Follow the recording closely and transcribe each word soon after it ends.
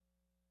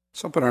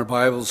Let's open our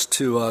Bibles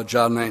to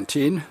John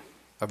 19.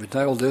 I've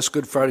entitled this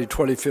Good Friday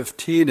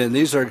 2015, and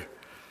these are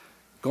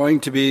going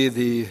to be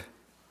the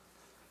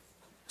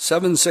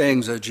 7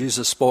 sayings that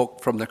Jesus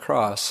spoke from the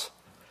cross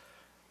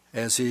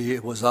as he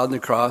was on the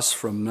cross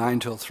from 9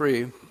 till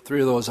 3 of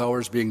those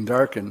hours being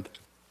darkened.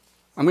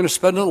 I'm going to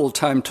spend a little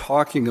time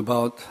talking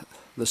about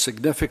the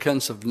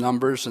significance of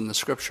numbers in the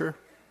Scripture.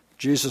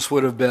 Jesus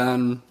would have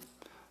been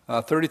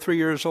 33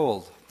 years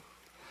old.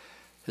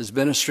 His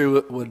ministry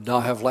would now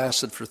have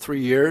lasted for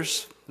 3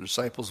 years. The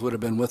disciples would have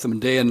been with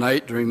him day and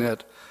night during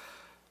that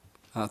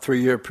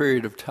 3-year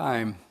period of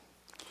time.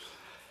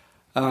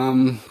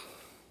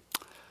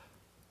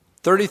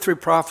 33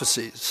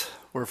 prophecies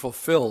were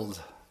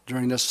fulfilled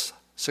during this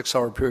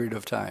 6-hour period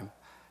of time,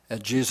 as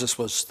Jesus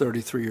was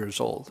 33 years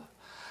old.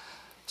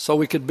 So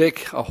we could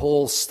make a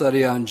whole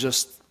study on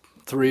just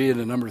 3 and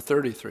the number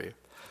 33.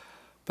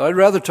 But I'd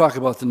rather talk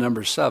about the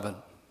number 7,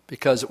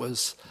 because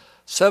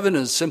 7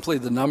 is simply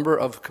the number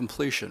of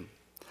completion.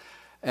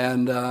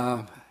 And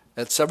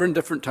at 7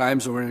 different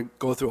times, and we're going to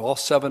go through all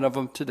 7 of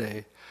them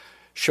today,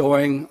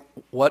 showing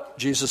what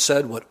Jesus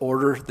said, what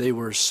order they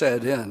were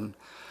said in.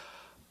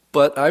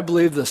 But I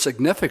believe the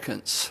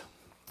significance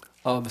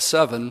of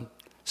 7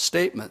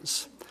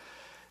 statements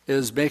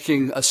is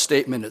making a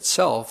statement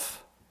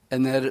itself,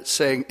 and that it's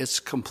saying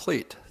it's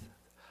complete.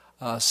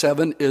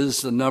 7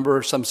 is the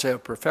number, some say,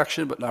 of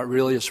perfection, but not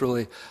really. It's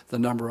really the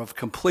number of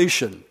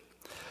completion.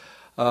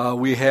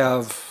 We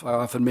have, I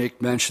often make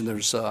mention,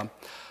 there's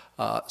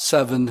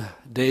 7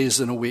 days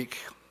in a week,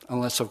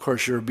 unless, of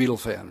course, you're a Beatle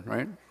fan,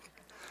 right?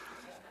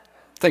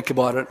 Think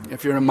about it.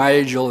 If you're in my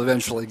age, you'll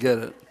eventually get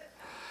it.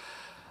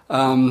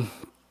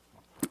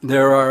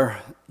 There are,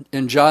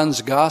 in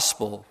John's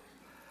Gospel,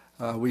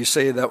 we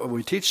say that when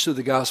we teach through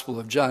the Gospel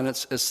of John,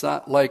 it's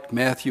not like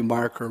Matthew,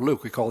 Mark, or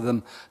Luke. We call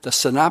them the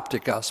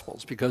synoptic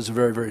Gospels because they're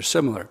very, very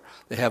similar.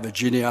 They have a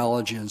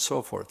genealogy and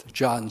so forth.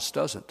 John's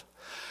doesn't.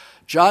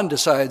 John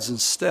decides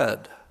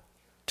instead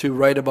to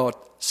write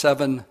about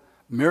 7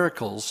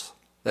 miracles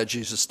that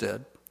Jesus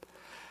did.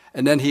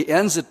 And then he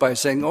ends it by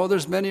saying,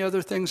 there's many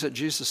other things that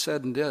Jesus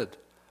said and did.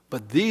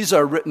 But these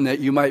are written that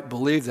you might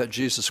believe that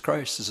Jesus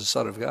Christ is the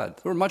Son of God.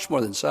 There were much more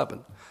than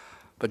 7,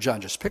 but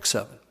John just picked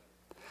 7.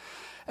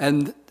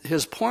 And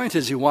his point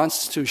is he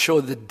wants to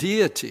show the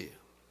deity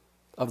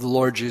of the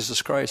Lord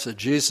Jesus Christ, that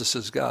Jesus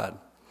is God.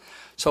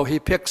 So he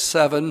picks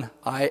 7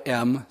 I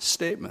am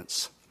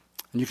statements.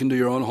 And you can do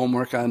your own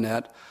homework on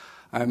that.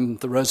 I'm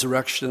the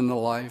resurrection and the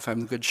life.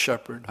 I'm the good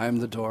shepherd. I'm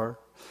the door.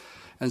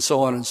 And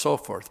so on and so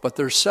forth. But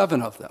there's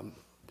 7 of them.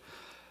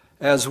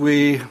 As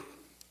we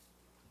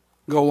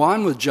go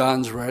on with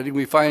John's writing,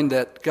 we find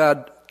that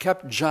God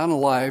kept John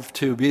alive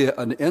to be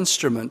an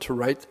instrument to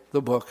write the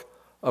book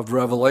of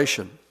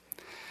Revelation.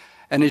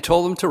 And he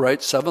told him to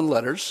write 7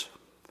 letters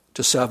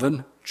to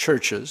 7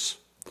 churches.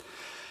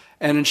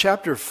 And in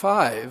chapter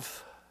 5,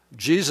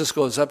 Jesus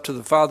goes up to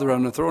the Father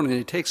on the throne and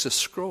he takes a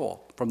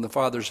scroll from the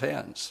Father's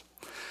hands.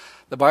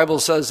 The Bible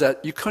says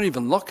that you couldn't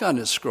even look on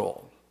this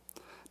scroll.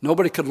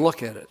 Nobody could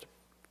look at it.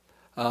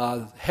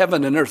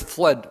 Heaven and earth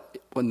fled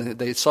when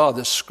they saw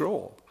this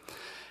scroll.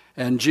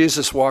 And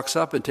Jesus walks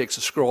up and takes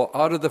a scroll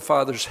out of the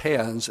Father's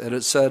hands, and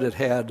it said it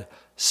had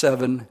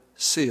 7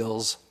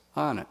 seals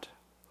on it.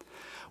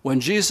 When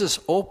Jesus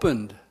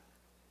opened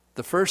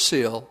the first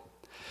seal,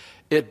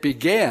 it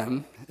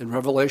began, in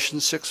Revelation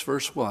 6,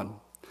 verse 1,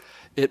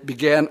 it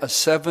began a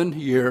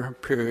 7-year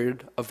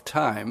period of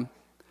time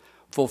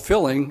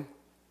fulfilling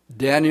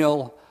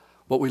Daniel,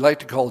 what we like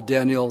to call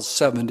Daniel's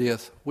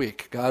 70th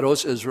week. God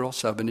owes Israel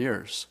 7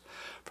 years.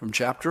 From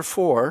chapter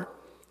 4,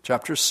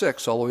 chapter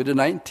 6, all the way to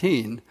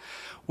 19,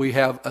 we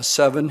have a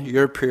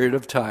 7-year period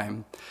of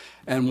time.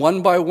 And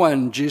one by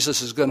one,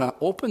 Jesus is going to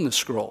open the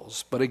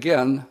scrolls. But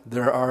again,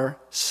 there are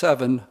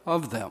 7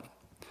 of them.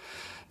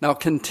 Now,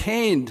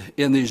 contained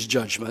in these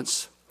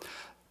judgments,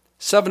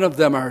 7 of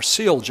them are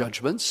seal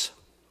judgments,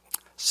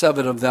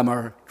 7 of them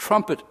are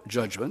trumpet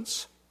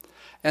judgments,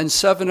 and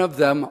 7 of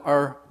them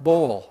are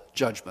bowl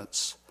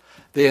judgments.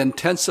 They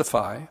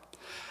intensify.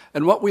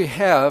 And what we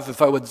have,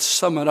 if I would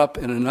sum it up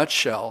in a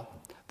nutshell,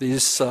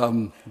 these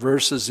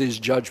verses, these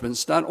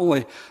judgments, not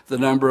only the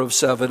number of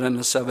 7 and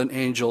the 7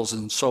 angels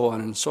and so on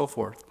and so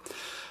forth,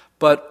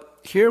 but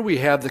here we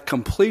have the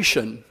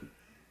completion,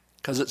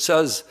 because it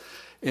says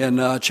in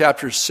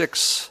chapter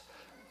 6,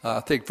 I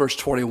think verse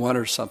 21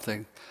 or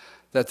something,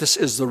 that this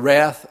is the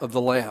wrath of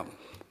the Lamb.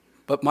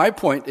 But my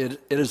point, it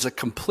is a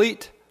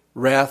complete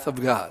wrath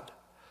of God,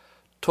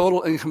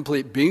 total and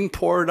complete, being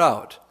poured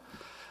out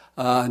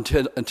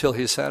until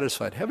he's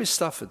satisfied. Heavy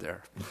stuff in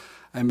there.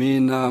 I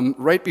mean,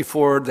 right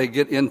before they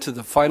get into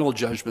the final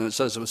judgment, it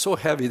says it was so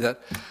heavy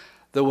that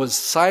there was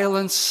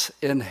silence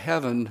in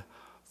heaven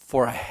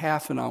for a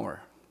half an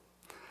hour.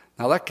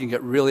 Now that can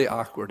get really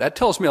awkward. That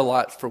tells me a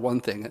lot, for one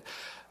thing.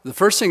 The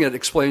first thing it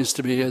explains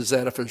to me is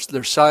that if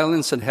there's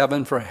silence in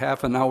heaven for a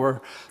half an hour,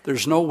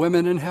 there's no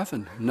women in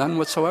heaven, none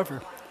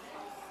whatsoever.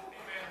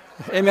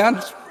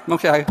 Amen?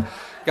 Okay, I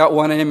got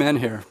one amen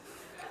here.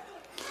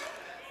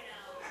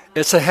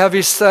 It's a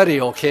heavy study,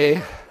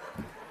 okay?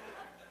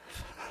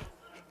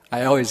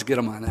 I always get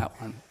them on that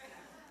one.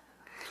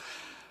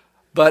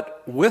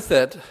 But with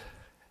it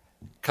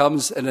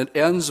comes, and it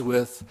ends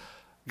with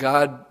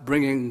God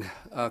bringing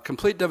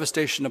complete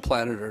devastation to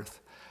planet Earth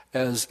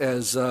as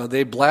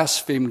they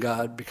blaspheme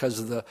God because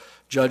of the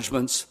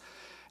judgments.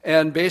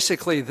 And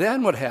basically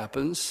then what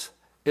happens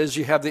is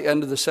you have the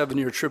end of the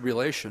 7-year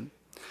tribulation.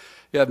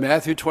 You have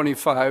Matthew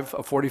 25,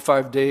 a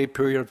 45-day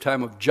period of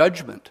time of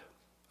judgment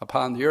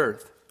upon the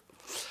earth.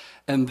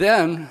 And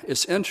then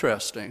it's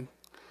interesting,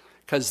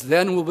 because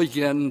then will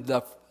begin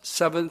the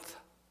 7th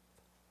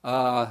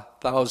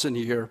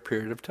 1,000-year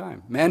period of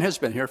time. Man has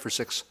been here for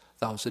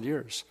 6,000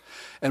 years.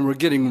 And we're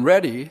getting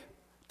ready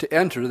to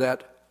enter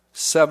that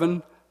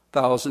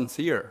 7,000th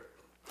year.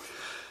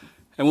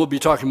 And we'll be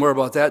talking more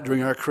about that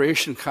during our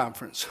creation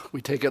conference.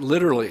 We take it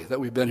literally that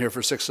we've been here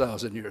for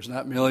 6,000 years,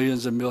 not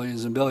millions and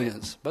millions and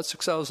billions, but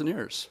 6,000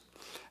 years.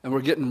 And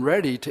we're getting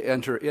ready to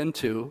enter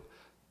into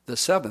the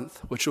 7th,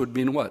 which would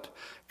mean what?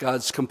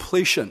 God's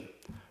completion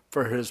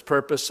for his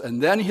purpose,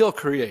 and then he'll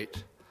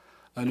create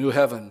a new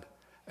heaven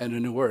and a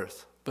new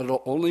earth. But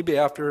it'll only be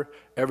after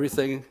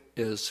everything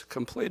is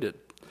completed.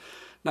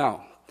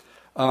 Now,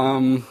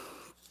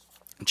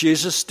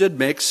 Jesus did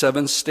make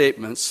 7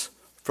 statements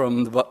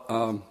from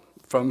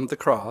the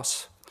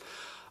cross.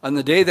 On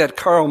the day that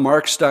Karl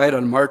Marx died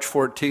on March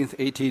 14th,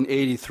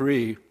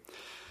 1883,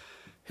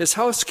 his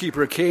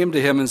housekeeper came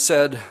to him and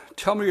said,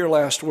 "Tell me your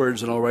last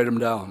words and I'll write them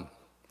down."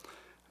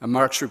 And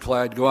Marx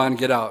replied, "Go on,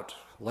 get out.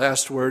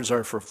 Last words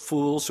are for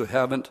fools who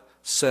haven't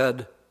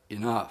said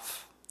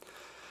enough."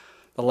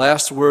 The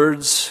last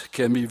words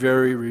can be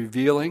very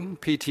revealing.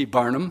 P.T.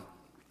 Barnum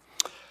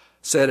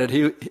said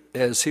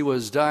as he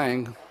was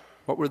dying,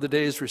 what were the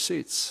day's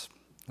receipts?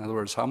 In other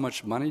words, how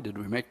much money did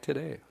we make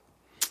today?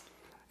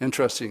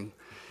 Interesting.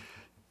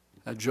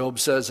 Job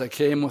says, I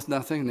came with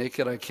nothing,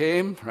 naked I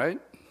came, right?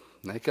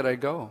 Naked I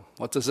go.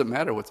 What does it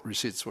matter what the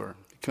receipts were?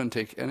 He couldn't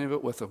take any of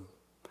it with him.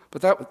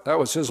 But that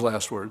was his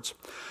last words.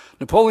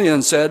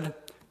 Napoleon said,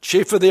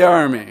 Chief of the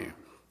Army.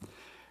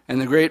 And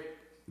the great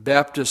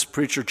Baptist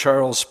preacher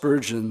Charles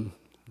Spurgeon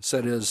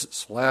said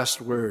his last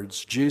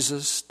words,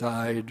 Jesus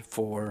died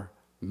for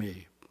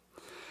me.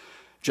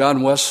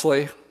 John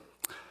Wesley,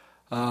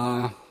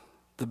 the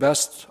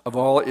best of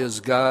all is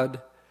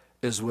God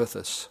is with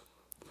us.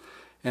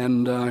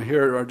 And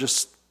here are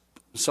just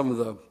some of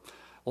the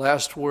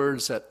last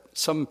words that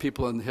some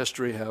people in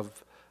history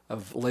have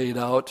laid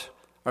out.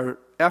 Our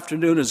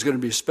afternoon is going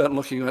to be spent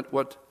looking at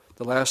what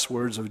the last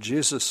words of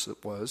Jesus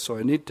was. So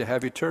I need to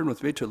have you turn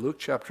with me to Luke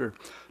chapter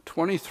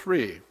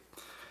 23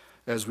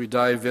 as we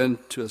dive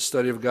into the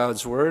study of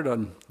God's Word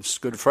on this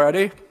Good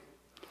Friday.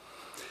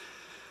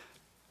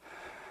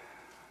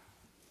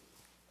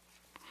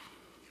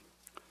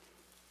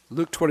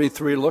 Luke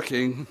 23,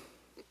 looking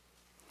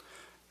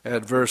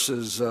at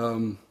verses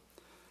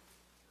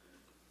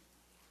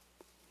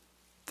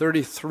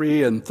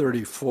 33 and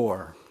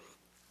 34.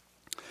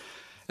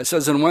 It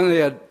says, And when they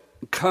had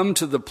come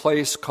to the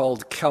place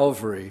called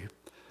Calvary,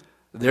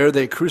 there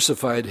they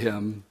crucified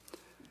him,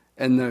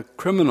 and the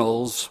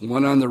criminals,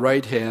 one on the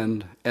right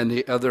hand and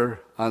the other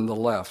on the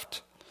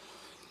left.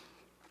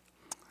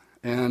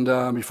 And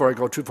before I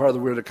go too far,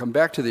 we're going to come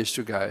back to these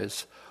two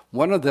guys.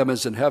 One of them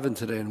is in heaven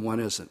today and one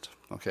isn't,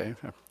 okay?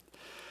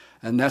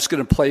 And that's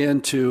going to play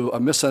into a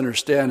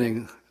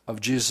misunderstanding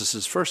of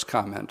Jesus' first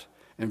comment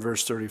in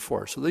verse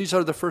 34. So these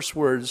are the first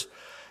words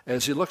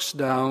as he looks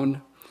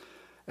down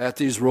at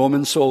these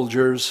Roman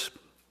soldiers.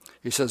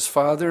 He says,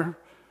 Father,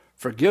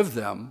 forgive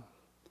them,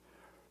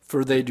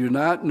 for they do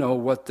not know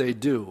what they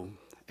do.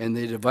 And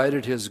they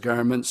divided his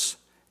garments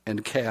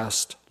and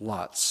cast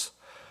lots.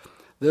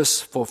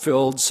 This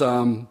fulfilled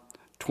Psalm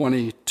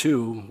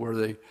 22,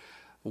 where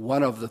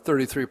one of the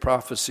 33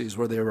 prophecies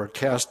where they were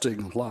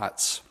casting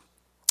lots.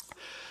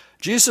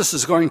 Jesus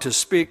is going to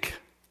speak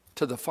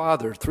to the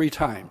Father 3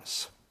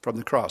 times from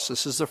the cross.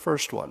 This is the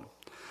first one.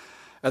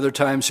 Other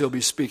times he'll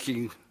be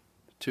speaking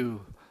to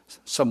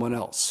someone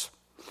else.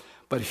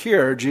 But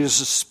here,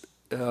 Jesus,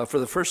 for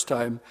the first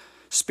time,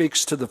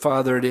 speaks to the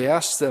Father, and he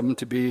asks them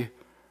to be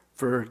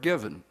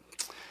forgiven.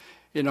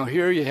 You know,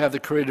 here you have the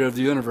creator of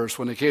the universe.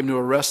 When they came to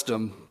arrest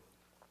him,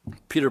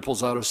 Peter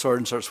pulls out a sword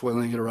and starts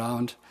whirling it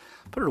around.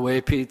 Put it away,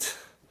 Pete.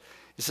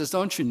 He says,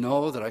 don't you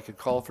know that I could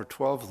call for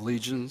 12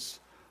 legions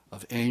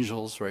of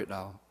angels right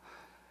now?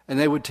 And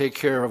they would take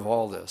care of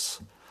all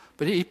this.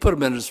 But he put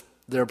them in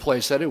their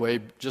place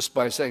anyway, just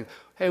by saying,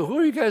 hey, who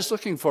are you guys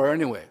looking for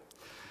anyway?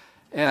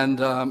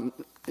 And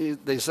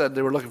they said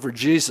they were looking for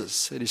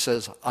Jesus. And he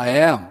says, I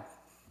am.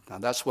 Now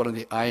that's one of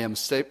the I am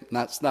statements.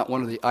 That's not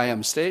one of the I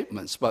am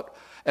statements, but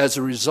as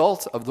a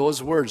result of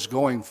those words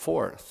going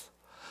forth,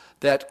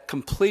 that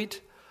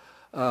complete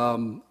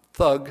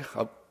thug,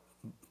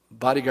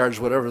 bodyguards,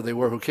 whatever they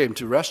were, who came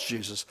to arrest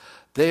Jesus,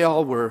 they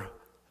all were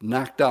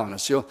knocked down.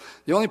 It's the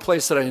only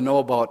place that I know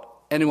about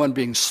anyone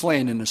being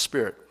slain in the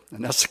spirit,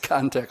 and that's the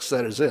context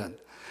that is in.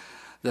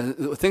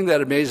 The thing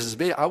that amazes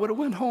me, I would have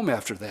went home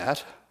after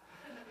that.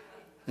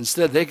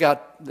 Instead, they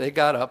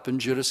got up, and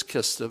Judas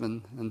kissed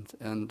him,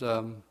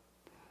 and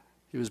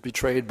he was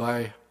betrayed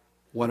by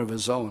one of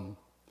his own.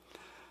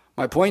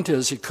 My point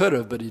is, he could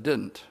have, but he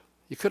didn't.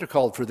 He could have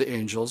called for the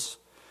angels.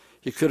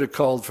 He could have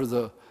called for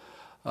the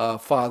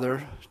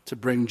Father to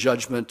bring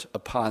judgment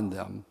upon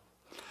them.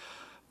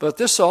 But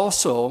this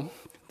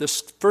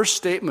first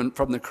statement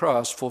from the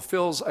cross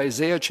fulfills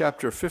Isaiah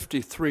chapter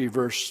 53,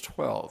 verse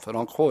 12, and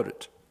I'll quote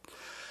it.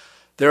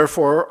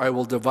 Therefore I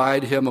will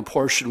divide him a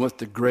portion with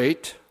the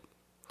great,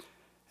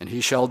 and he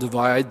shall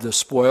divide the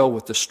spoil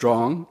with the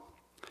strong,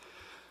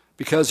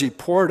 because he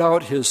poured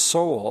out his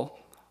soul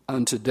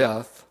unto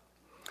death,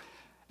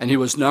 and he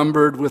was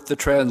numbered with the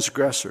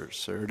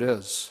transgressors. There it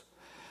is.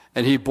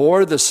 And he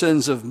bore the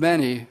sins of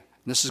many, and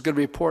this is going to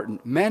be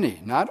important,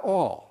 many, not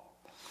all,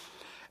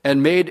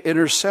 and made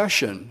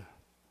intercession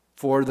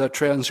for the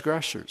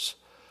transgressors.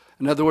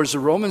 In other words, the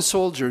Roman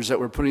soldiers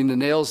that were putting the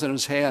nails in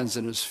his hands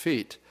and his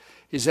feet,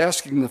 he's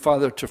asking the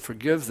Father to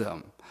forgive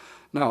them.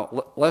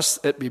 Now,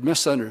 lest it be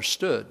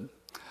misunderstood,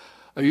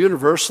 a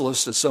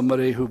universalist is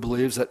somebody who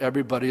believes that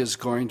everybody is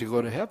going to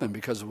go to heaven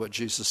because of what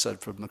Jesus said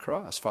from the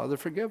cross. Father,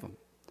 forgive them.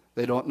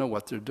 They don't know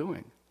what they're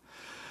doing.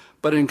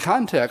 But in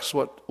context,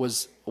 what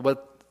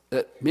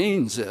it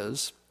means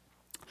is,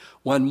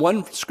 when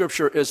one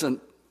scripture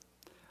isn't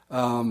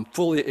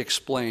fully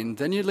explained,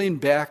 then you lean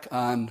back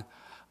on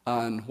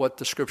what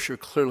the scripture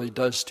clearly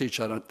does teach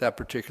on that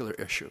particular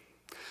issue.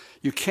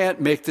 You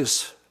can't make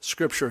this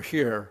scripture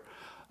here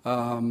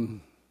a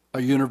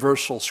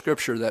universal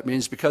scripture that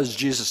means because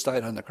Jesus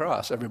died on the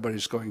cross,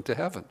 everybody's going to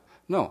heaven.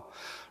 No.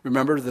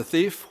 Remember the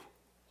thief?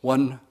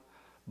 One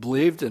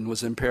believed and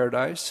was in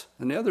paradise,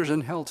 and the other's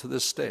in hell to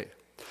this day.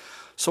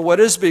 So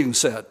what is being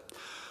said?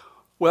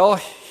 Well,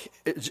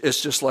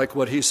 it's just like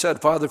what he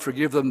said, Father,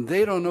 forgive them.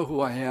 They don't know who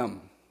I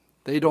am.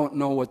 They don't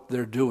know what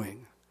they're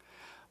doing.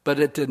 But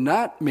it did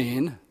not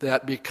mean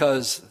that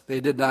because they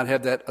did not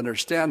have that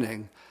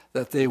understanding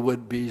that they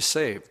would be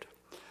saved.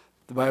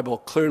 The Bible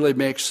clearly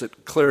makes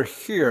it clear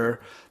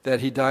here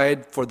that he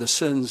died for the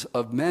sins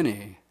of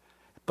many,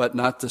 but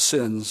not the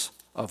sins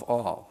of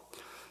all.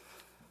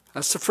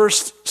 That's the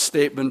first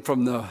statement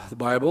from the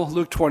Bible.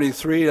 Luke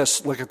 23,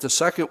 let's look at the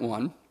second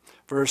one,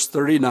 verse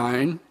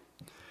 39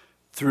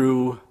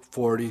 through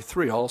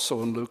 43,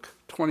 also in Luke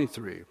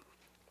 23.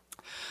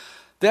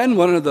 Then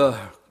one of the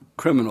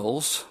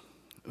criminals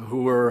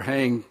who were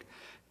hanged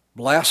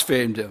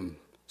blasphemed him,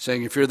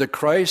 saying, if you're the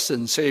Christ,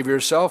 then save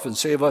yourself and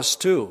save us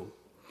too.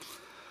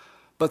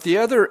 But the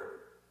other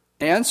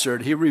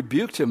answered, he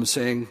rebuked him,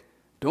 saying,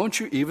 don't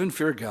you even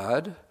fear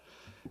God,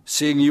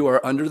 seeing you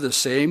are under the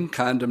same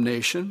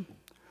condemnation?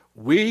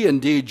 We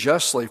indeed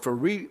justly, for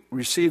we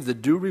receive the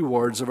due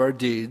rewards of our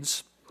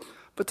deeds,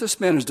 but this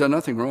man has done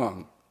nothing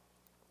wrong.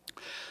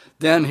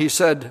 Then he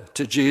said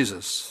to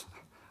Jesus,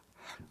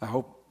 I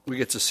hope we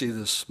get to see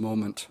this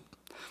moment,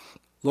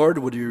 Lord,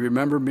 would you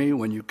remember me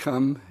when you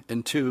come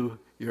into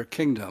your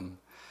kingdom?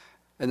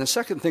 And the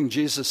second thing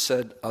Jesus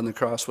said on the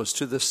cross was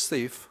to this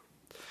thief,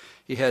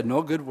 he had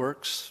no good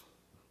works,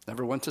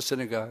 never went to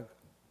synagogue,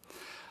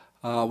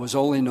 was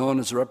only known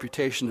as a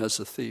reputation as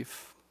a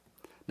thief,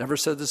 never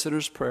said the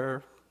sinner's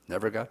prayer,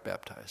 never got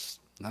baptized,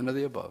 none of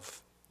the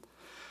above.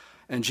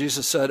 And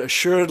Jesus said,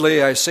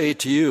 assuredly I say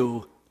to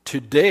you,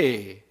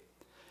 today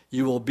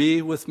you will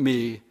be with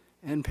me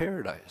in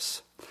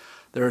paradise.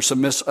 There are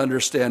some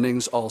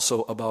misunderstandings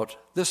also about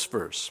this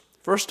verse.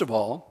 First of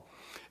all,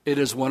 it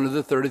is one of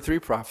the 33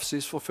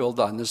 prophecies fulfilled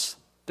on this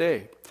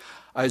day.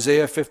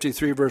 Isaiah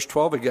 53 verse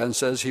 12 again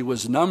says he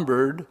was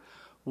numbered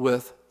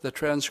with the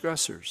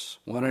transgressors,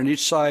 one on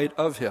each side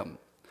of him.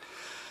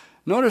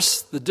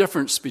 Notice the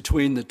difference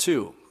between the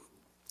two.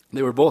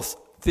 They were both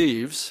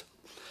thieves,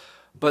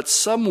 but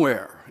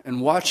somewhere in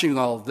watching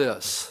all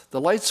this,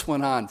 the lights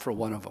went on for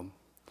one of them.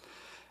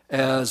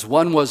 As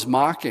one was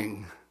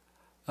mocking,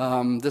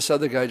 this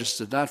other guy just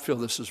did not feel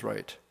this is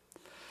right.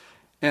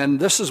 And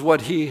this is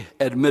what he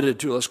admitted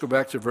to. Let's go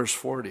back to verse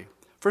 40.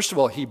 First of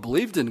all, he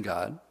believed in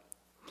God.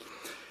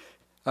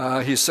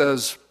 He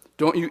says,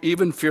 don't you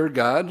even fear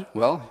God?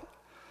 Well,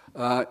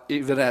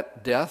 even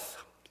at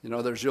death,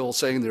 there's the old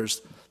saying,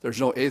 there's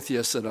no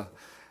atheist in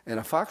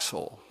a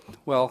foxhole.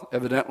 Well,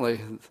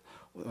 evidently,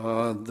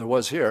 there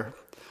was here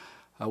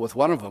with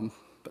one of them,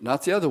 but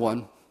not the other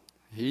one.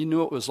 He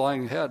knew it was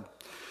lying ahead.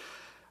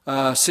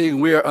 Seeing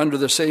we are under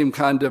the same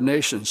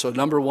condemnation. So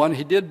number one,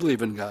 he did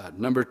believe in God.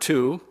 Number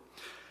two,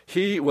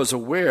 he was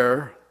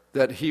aware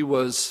that he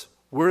was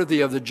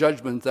worthy of the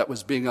judgment that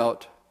was being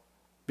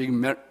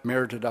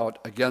merited out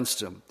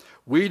against him.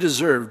 We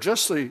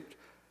justly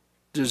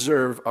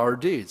deserve our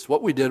deeds.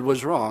 What we did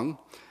was wrong,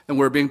 and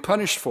we're being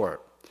punished for it.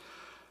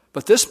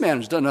 But this man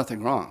has done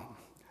nothing wrong.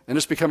 And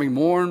it's becoming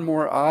more and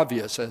more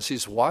obvious as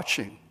he's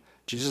watching.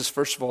 Jesus,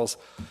 first of all, is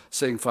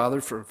saying,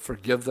 Father,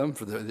 forgive them,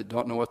 for they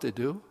don't know what they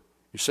do.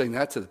 You're saying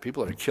that to the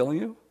people that are killing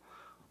you?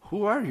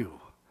 Who are you?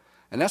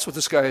 And that's what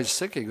this guy is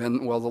thinking.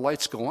 Then, the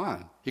lights go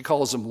on. He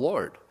calls him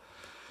Lord.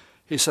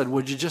 He said,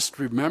 would you just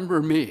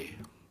remember me?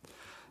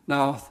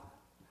 Now,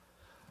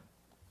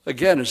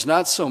 again, it's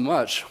not so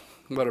much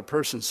what a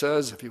person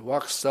says if he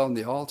walks down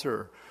the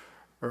altar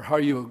or how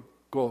you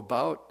go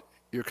about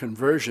your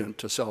conversion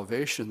to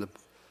salvation.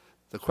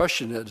 The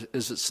question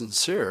is it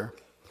sincere?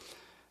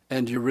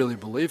 And do you really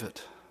believe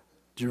it?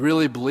 Do you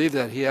really believe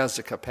that he has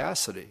the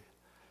capacity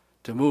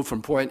to move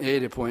from point A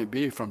to point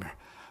B, from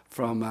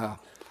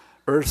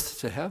earth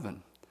to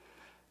heaven?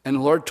 And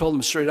the Lord told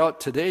him straight out,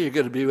 today you're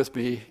going to be with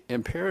me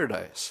in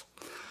paradise.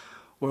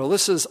 Well,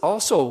 this is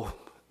also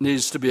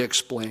needs to be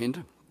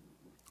explained,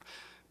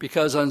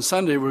 because on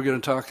Sunday we're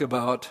going to talk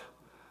about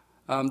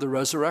the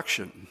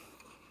resurrection.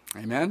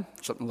 Amen?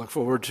 Something to look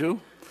forward to.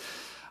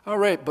 All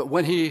right, but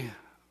when he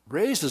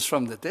raises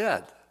from the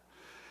dead,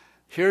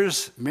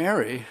 here's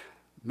Mary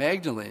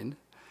Magdalene.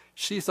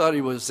 She thought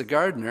he was the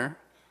gardener,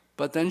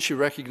 but then she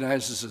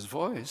recognizes his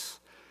voice,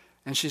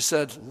 and she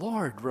said,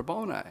 Lord,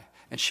 Rabboni.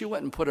 And she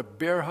went and put a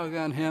bear hug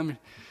on him.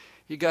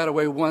 He got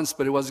away once,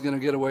 but he wasn't going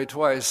to get away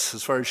twice,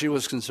 as far as she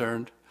was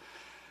concerned.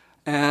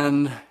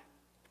 And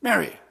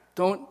Mary,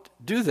 don't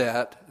do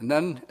that. And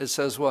then it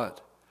says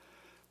what?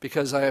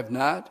 Because I have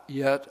not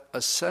yet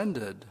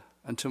ascended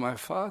unto my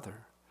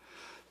Father.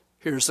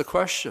 Here's the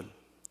question.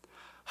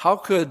 How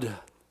could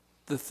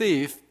the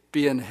thief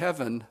be in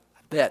heaven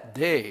that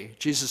day?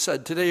 Jesus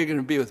said, today you're going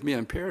to be with me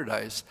in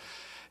paradise.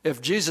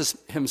 If Jesus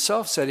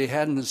himself said he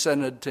hadn't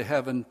ascended to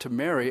heaven to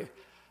Mary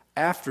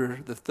after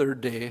the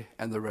third day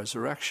and the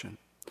resurrection.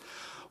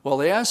 Well,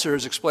 the answer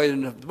is explained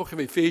in the book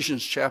of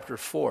Ephesians chapter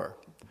 4,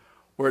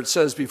 where it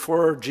says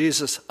before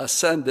Jesus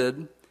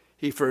ascended,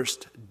 he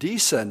first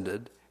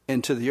descended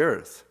into the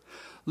earth.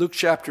 Luke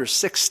chapter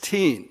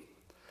 16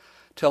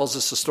 tells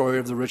us the story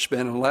of the rich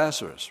man and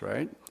Lazarus,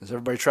 right? Is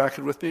everybody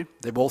tracking with me?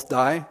 They both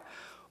die.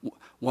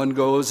 One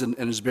goes and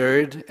is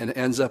buried and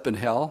ends up in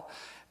hell,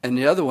 and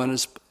the other one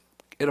is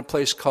in a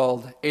place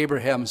called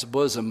Abraham's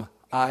bosom,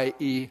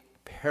 i.e.,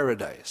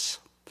 paradise.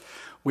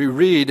 We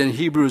read in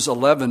Hebrews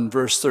 11,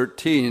 verse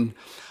 13,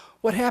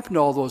 what happened to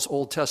all those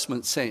Old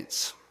Testament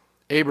saints?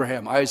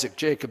 Abraham, Isaac,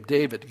 Jacob,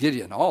 David,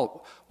 Gideon,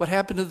 all. What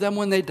happened to them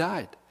when they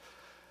died?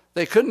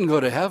 They couldn't go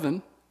to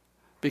heaven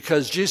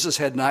because Jesus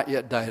had not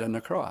yet died on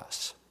the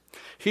cross.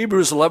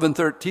 Hebrews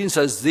 11:13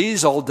 says,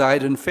 these all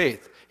died in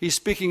faith. He's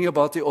speaking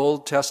about the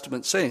Old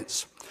Testament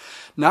saints,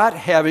 not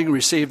having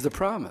received the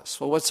promise.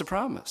 Well, what's the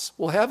promise?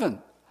 Well,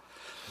 heaven.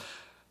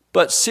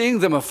 But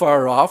seeing them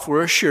afar off,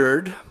 were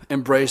assured,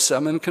 embrace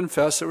them, and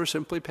confess they were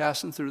simply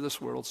passing through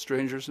this world,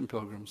 strangers and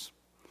pilgrims.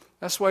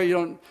 That's why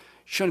you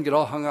shouldn't get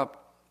all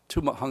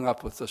too hung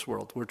up with this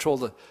world. We're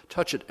told to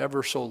touch it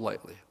ever so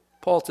lightly.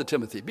 Paul to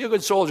Timothy, be a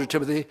good soldier,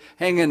 Timothy,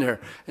 hang in there,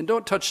 and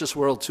don't touch this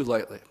world too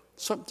lightly.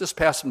 Just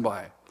passing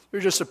by.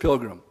 You're just a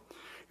pilgrim.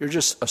 You're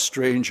just a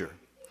stranger.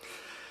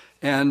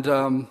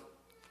 And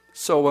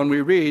so when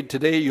we read,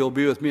 today you'll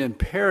be with me in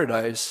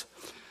paradise,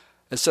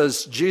 it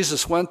says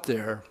Jesus went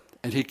there,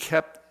 and he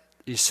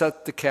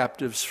set the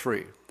captives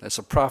free. That's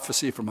a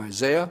prophecy from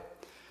Isaiah.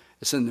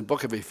 It's in the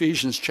book of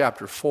Ephesians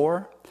chapter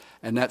 4,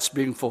 and that's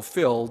being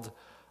fulfilled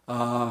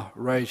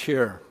right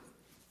here.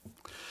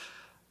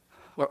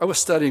 Well, I was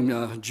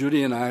studying,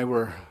 Judy and I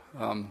were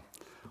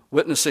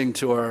witnessing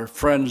to our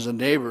friends and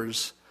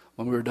neighbors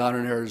when we were down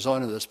in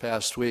Arizona this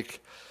past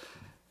week.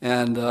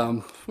 And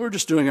we were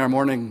just doing our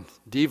morning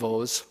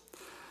devos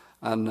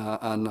on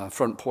the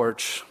front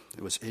porch.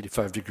 It was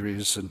 85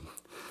 degrees, and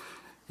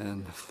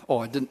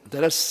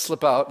did I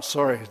slip out?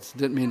 Sorry,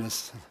 didn't mean to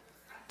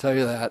tell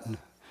you that. And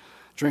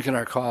drinking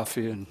our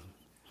coffee, and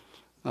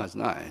it's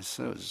nice.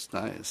 It was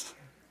nice.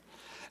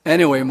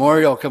 Anyway,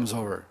 Mario comes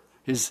over.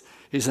 He's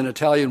an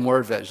Italian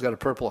war vet. He's got a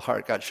Purple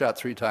Heart. Got shot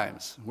 3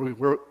 times.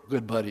 We're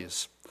good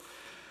buddies.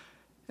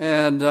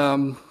 And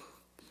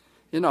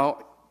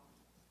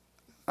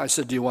I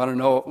said, do you want to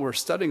know what we're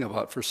studying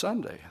about for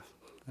Sunday?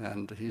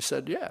 And he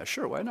said, yeah,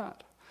 sure, why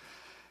not?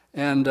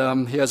 And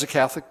he has a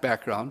Catholic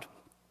background.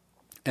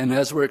 And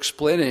as we're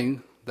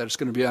explaining that it's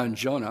going to be on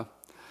Jonah,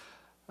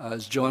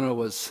 as Jonah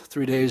was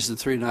 3 days and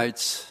 3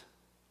 nights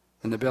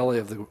in the belly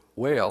of the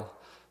whale,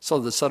 so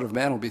the Son of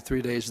Man will be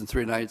 3 days and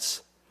 3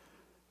 nights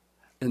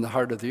in the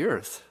heart of the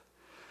earth.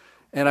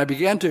 And I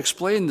began to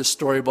explain the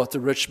story about the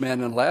rich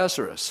man and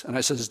Lazarus. And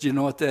I says, do you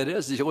know what that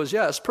is? He goes,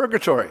 yeah, it's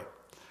purgatory.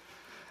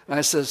 And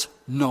I says,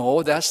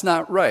 no, that's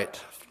not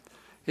right.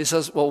 He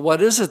says, well,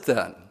 what is it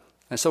then?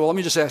 I said, well, let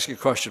me just ask you a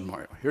question,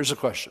 Mario. Here's a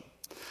question.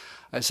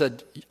 I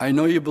said, I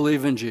know you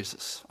believe in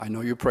Jesus. I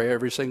know you pray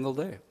every single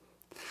day.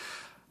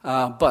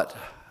 But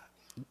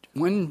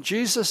when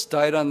Jesus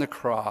died on the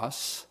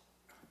cross,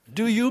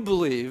 do you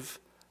believe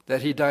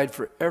that he died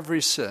for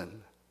every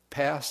sin,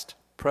 past,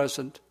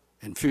 present,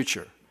 and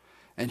future?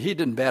 And he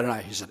didn't bat an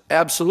eye. He said,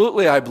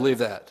 absolutely, I believe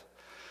that.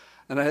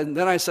 And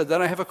then I said,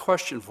 then I have a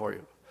question for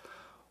you.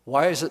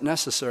 Why is it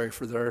necessary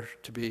for there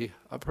to be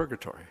a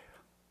purgatory?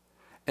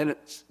 And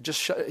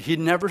he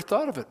never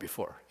thought of it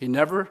before. He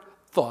never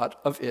thought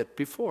of it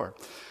before.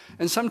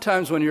 And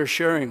sometimes when you're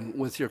sharing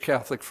with your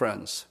Catholic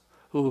friends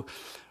who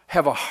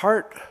have a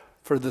heart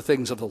for the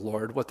things of the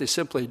Lord, what they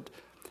simply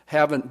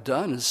haven't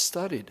done is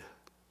studied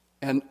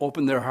and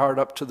opened their heart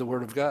up to the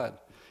Word of God.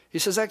 He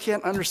says, I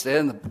can't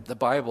understand the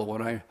Bible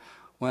when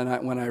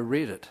I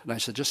read it. And I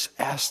said, just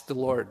ask the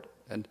Lord,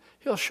 and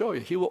he'll show you.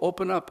 He will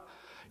open up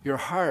your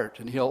heart,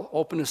 and he'll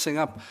open this thing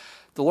up.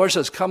 The Lord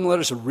says, come, let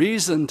us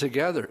reason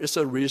together. It's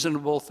a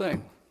reasonable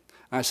thing.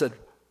 And I said,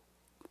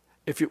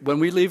 when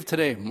we leave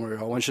today, Mario,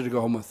 I want you to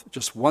go home with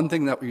just one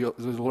thing that we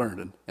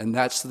learned, and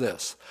that's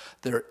this.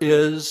 There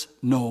is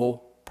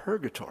no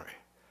purgatory.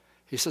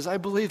 He says, I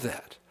believe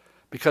that,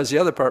 because the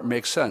other part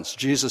makes sense.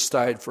 Jesus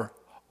died for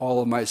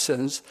all of my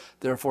sins,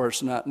 therefore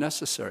it's not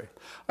necessary.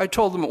 I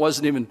told him it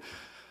wasn't even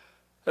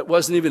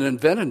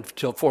invented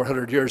until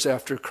 400 years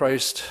after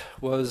Christ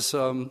was,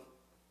 the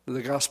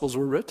Gospels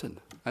were written.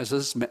 I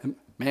says,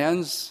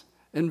 man's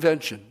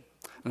invention.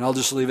 And I'll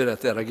just leave it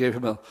at that. I gave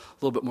him a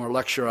little bit more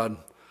lecture on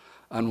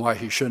why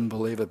he shouldn't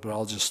believe it, but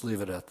I'll just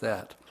leave it at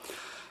that.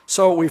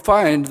 So we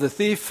find the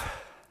thief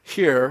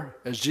here,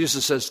 as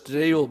Jesus says,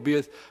 today you will be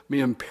with me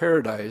in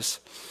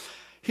paradise.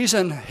 He's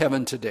in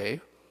heaven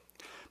today,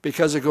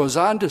 because it goes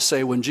on to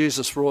say when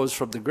Jesus rose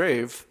from the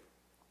grave,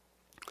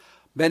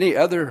 many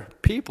other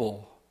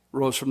people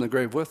rose from the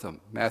grave with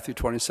him. Matthew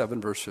 27,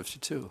 verse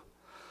 52.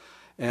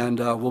 And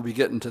we'll be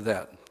getting to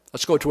that.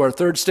 Let's go to our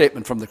third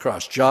statement from the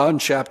cross. John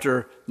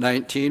chapter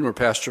 19, where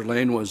Pastor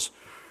Lane was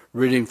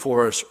reading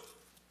for us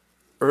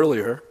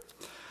earlier,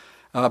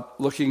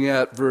 looking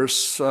at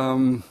verse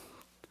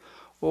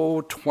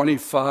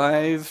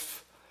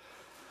 25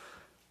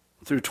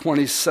 through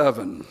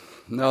 27.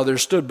 Now there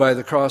stood by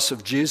the cross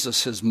of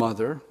Jesus his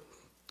mother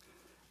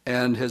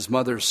and his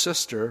mother's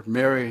sister,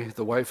 Mary,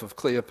 the wife of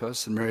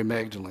Cleopas, and Mary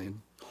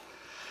Magdalene.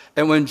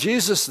 And when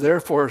Jesus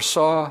therefore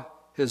saw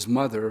his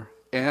mother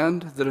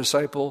and the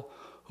disciple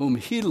whom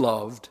he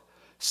loved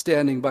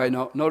standing by.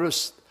 Now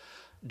notice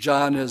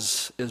John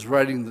is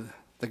writing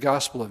the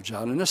Gospel of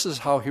John, and this is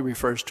how he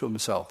refers to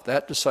himself,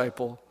 that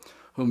disciple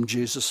whom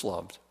Jesus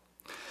loved.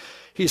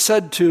 He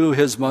said to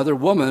his mother,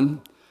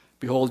 "Woman,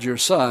 behold your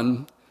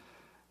son."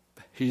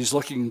 He's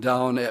looking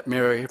down at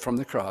Mary from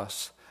the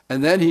cross.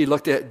 And then he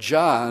looked at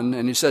John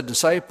and he said,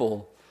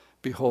 "Disciple,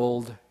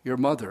 behold your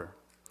mother."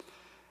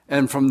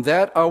 And from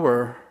that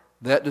hour,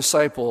 that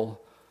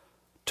disciple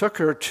took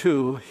her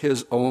to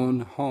his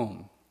own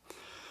home.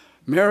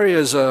 Mary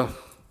is an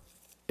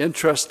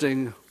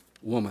interesting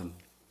woman.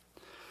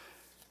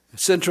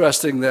 It's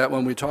interesting that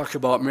when we talk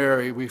about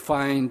Mary, we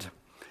find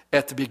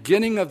at the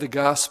beginning of the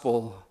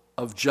Gospel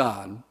of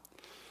John,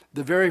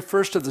 the very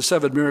first of the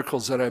 7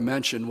 miracles that I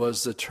mentioned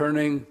was the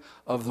turning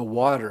of the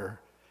water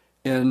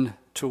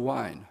into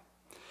wine.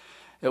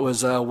 It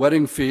was a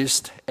wedding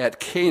feast at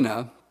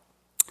Cana.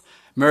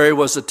 Mary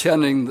was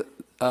attending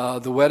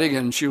the wedding,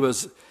 and she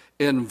was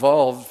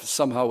involved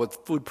somehow with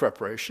food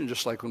preparation,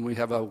 just like when we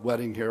have a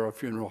wedding here or a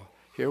funeral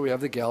here. We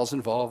have the gals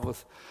involved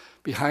with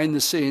behind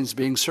the scenes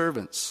being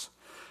servants.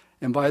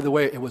 And by the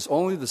way, it was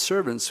only the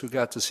servants who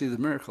got to see the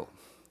miracle.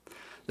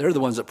 They're the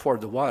ones that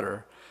poured the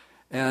water.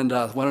 And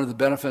one of the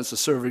benefits of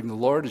serving the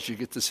Lord is you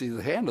get to see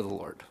the hand of the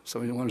Lord.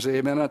 Somebody want to say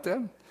amen at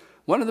that?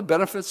 One of the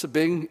benefits of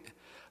being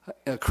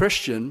a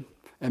Christian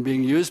and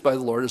being used by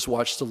the Lord is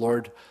watch the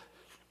Lord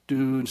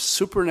do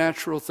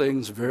supernatural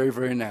things very,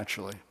 very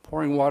naturally.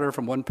 Pouring water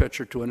from one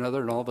pitcher to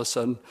another, and all of a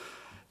sudden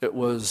it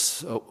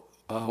was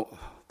the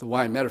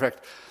wine. Matter of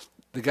fact,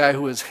 the guy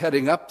who was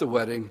heading up the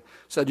wedding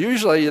said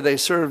usually they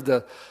serve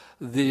the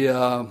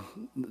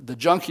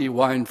junky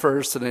wine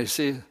first, and they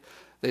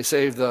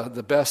save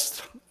the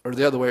best, or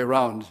the other way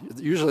around.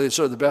 Usually they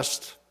serve the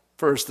best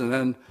first, and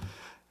then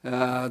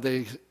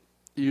they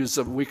use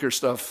the weaker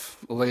stuff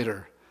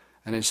later.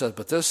 And he said,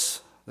 but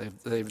this,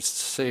 they've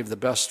saved the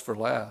best for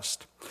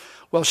last.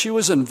 Well, she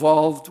was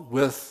involved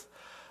with,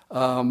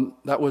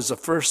 that was the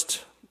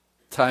first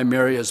time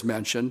Mary is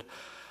mentioned.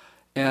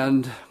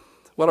 And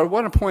what I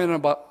want to point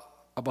out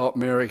about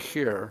Mary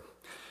here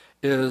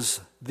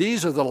is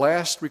these are the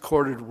last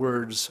recorded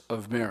words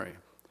of Mary.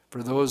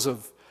 For those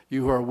of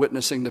you who are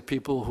witnessing to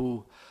people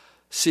who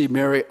see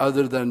Mary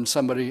other than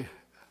somebody,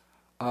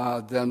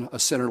 than a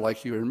sinner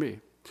like you and me.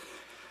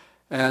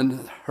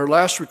 And her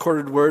last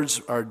recorded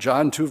words are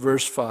John 2,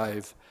 verse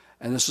 5,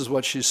 and this is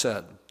what she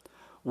said.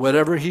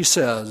 Whatever he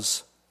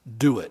says,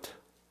 do it.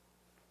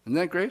 Isn't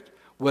that great?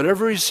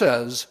 Whatever he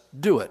says,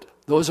 do it.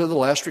 Those are the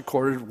last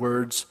recorded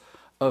words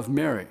of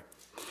Mary.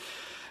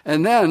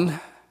 And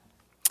then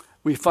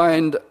we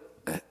find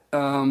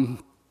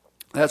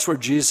that's where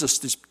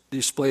Jesus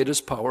displayed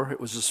his power.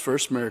 It was his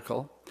first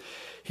miracle.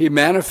 He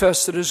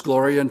manifested his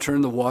glory and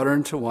turned the water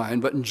into wine.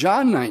 But in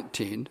John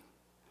 19,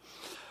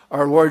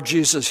 our Lord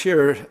Jesus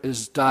here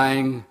is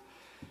dying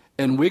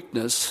in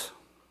weakness,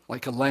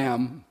 like a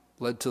lamb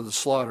led to the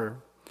slaughter,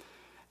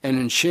 and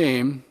in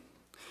shame.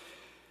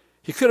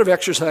 He could have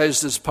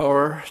exercised his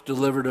power,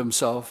 delivered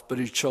himself, but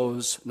he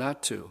chose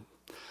not to.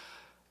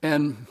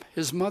 And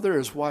his mother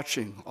is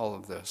watching all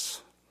of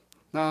this.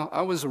 Now,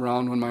 I was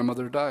around when my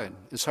mother died.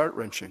 It's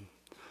heart-wrenching.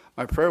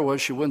 My prayer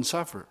was she wouldn't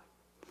suffer.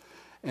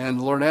 And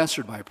the Lord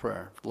answered my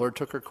prayer. The Lord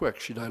took her quick.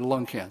 She died of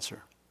lung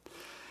cancer.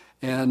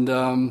 And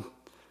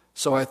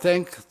so I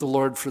thank the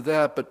Lord for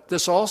that. But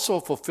this also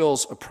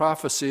fulfills a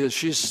prophecy as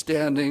she's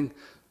standing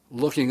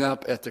looking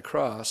up at the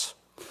cross.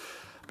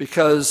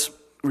 Because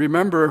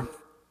remember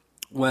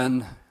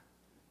when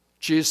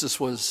Jesus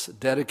was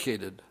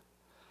dedicated,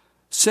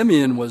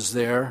 Simeon was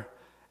there,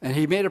 and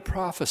he made a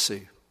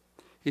prophecy.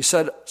 He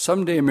said,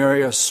 "Someday,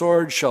 Mary, a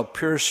sword shall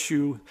pierce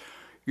you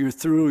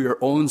through your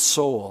own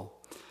soul."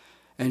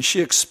 And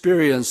she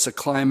experienced the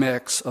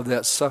climax of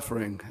that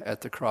suffering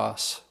at the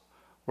cross,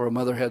 where a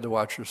mother had to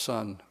watch her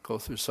son go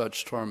through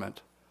such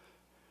torment.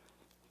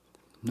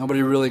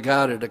 Nobody really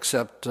got it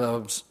except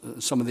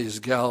some of these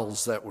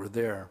gals that were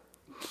there.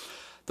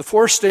 The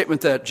fourth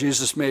statement that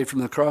Jesus made from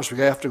the cross, we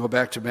have to go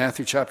back to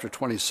Matthew chapter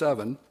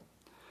 27.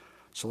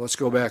 So let's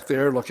go back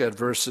there, look at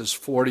verses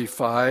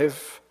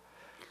 45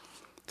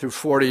 through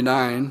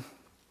 49.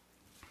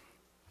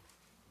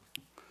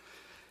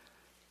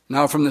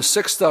 Now from the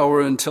 6th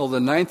hour until the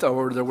 9th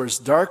hour, there was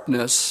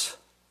darkness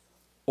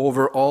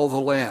over all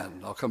the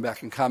land. I'll come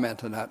back and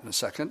comment on that in a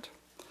second.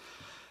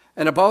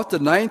 And about the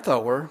 9th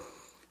hour,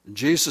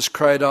 Jesus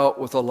cried out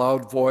with a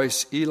loud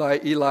voice, "Eli,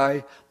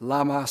 Eli,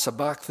 lama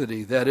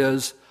sabachthani," that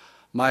is,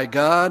 my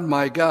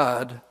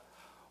God,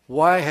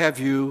 why have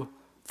you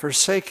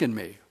forsaken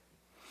me?"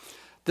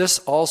 This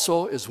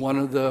also is one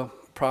of the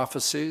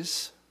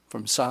prophecies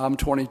from Psalm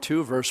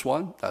 22, verse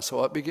 1. That's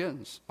how it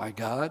begins. My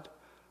God,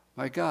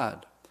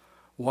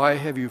 why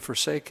have you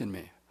forsaken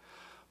me?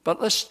 But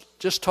let's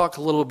just talk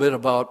a little bit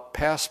about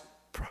past,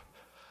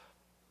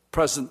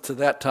 present to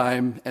that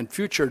time, and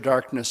future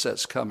darkness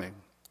that's coming.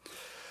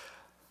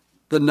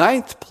 The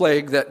 9th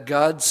plague that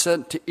God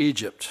sent to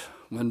Egypt,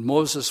 when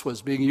Moses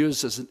was being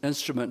used as an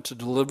instrument to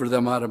deliver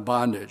them out of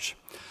bondage,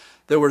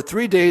 there were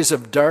 3 days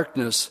of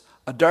darkness,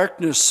 a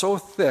darkness so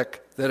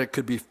thick that it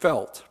could be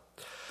felt.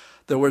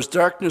 There was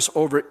darkness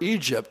over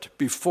Egypt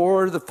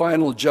before the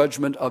final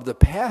judgment of the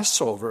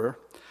Passover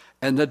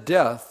and the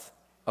death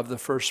of the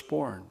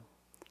firstborn.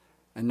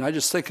 And I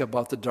just think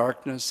about the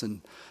darkness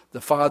and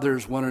the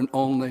Father's one and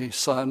only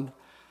Son,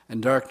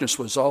 and darkness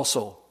was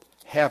also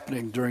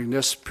happening during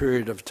this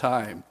period of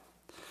time.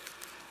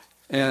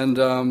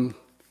 And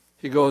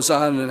he goes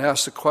on and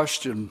asks the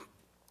question,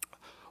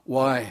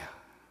 why?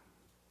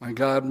 My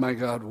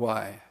God,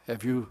 why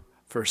have you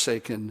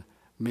forsaken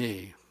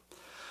me?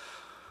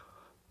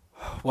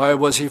 Why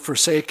was he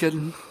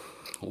forsaken?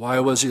 Why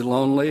was he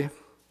lonely?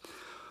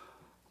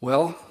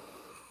 Well,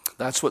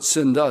 that's what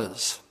sin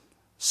does.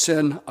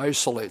 Sin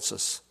isolates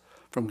us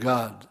from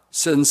God.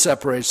 Sin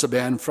separates a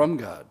man from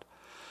God.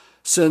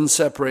 Sin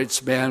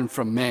separates man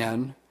from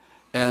man,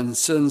 and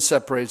sin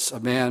separates a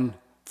man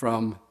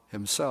from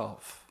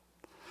himself.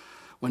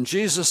 When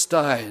Jesus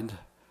died,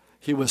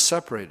 he was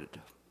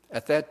separated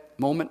at that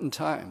moment in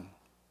time.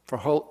 For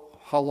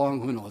how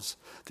long, who knows?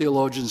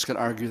 Theologians can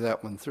argue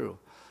that one through.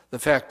 The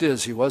fact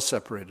is, he was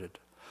separated.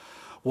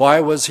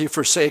 Why was he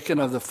forsaken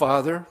of the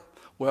Father?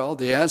 Well,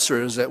 the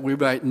answer is that we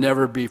might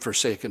never be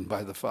forsaken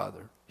by the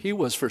Father. He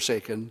was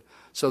forsaken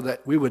so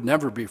that we would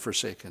never be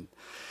forsaken.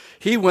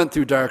 He went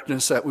through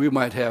darkness that we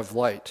might have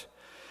light.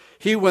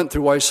 He went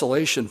through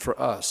isolation for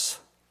us.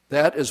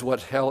 That is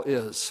what hell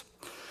is.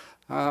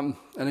 And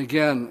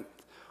again,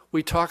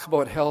 we talk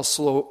about hell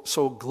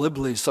so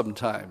glibly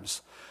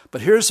sometimes.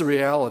 But here's the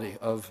reality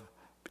of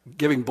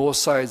giving both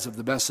sides of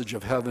the message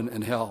of heaven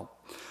and hell.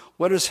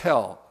 What is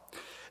hell?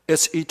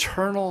 It's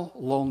eternal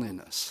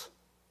loneliness.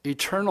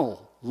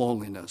 Eternal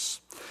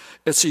loneliness.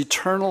 It's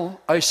eternal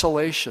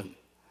isolation.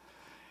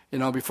 You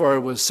know, before I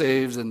was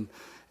saved and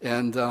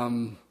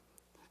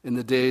in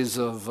the days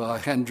of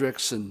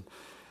Hendrix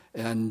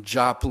and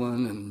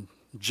Joplin and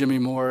Jimmy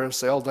Morris,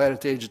 they all died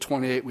at the age of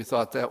 28. We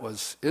thought that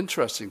was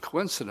interesting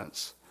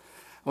coincidence.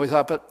 And we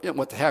thought, but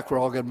what the heck, we're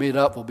all going to meet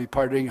up. We'll be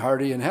partying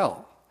hardy in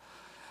hell.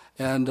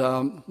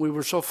 And we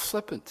were so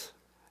flippant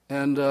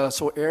and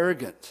so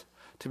arrogant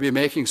to be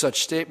making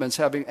such statements,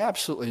 having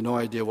absolutely no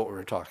idea what we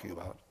were talking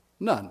about.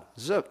 None.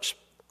 Zilch.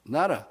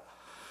 Nada.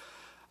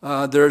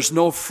 There's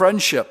no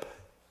friendship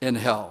in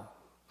hell.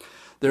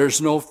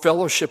 There's no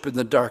fellowship in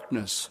the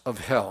darkness of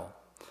hell.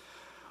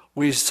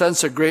 We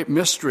sense a great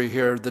mystery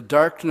here, the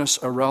darkness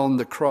around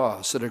the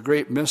cross, and a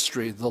great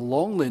mystery, the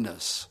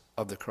loneliness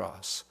of the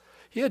cross.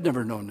 He had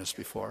never known this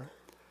before,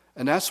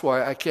 and that's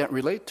why I can't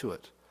relate to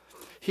it.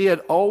 He had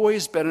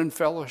always been in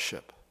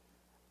fellowship,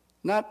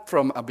 not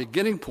from a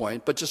beginning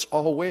point, but just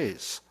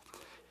always.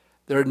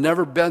 There had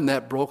never been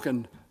that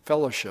broken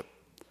fellowship.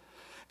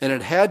 And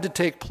it had to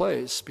take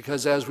place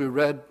because, as we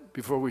read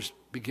before we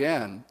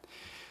began,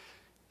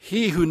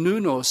 he who knew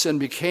no sin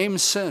became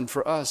sin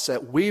for us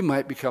that we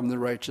might become the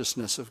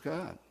righteousness of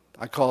God.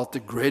 I call it the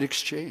great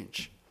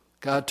exchange.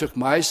 God took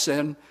my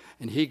sin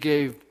and he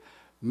gave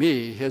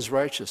me his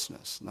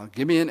righteousness. Now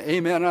give me an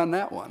amen on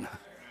that one.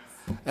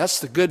 That's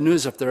the good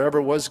news if there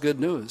ever was good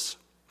news.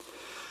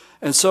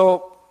 And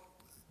so,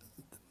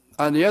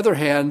 on the other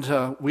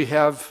hand, we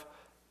have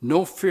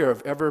no fear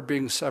of ever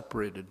being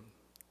separated.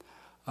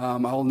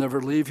 I'll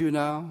never leave you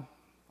now.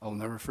 I'll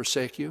never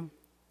forsake you.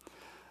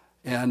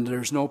 And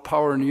there's no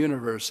power in the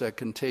universe that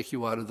can take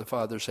you out of the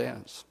Father's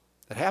hands.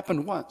 It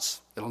happened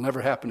once. It'll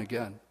never happen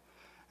again.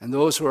 And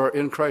those who are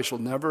in Christ will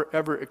never,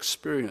 ever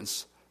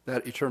experience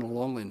that eternal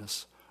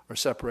loneliness or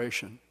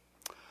separation.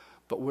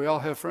 But we all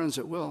have friends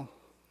that will.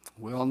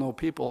 We all know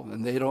people,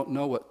 and they don't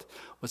know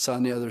what's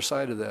on the other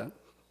side of that.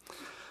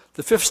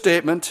 The fifth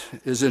statement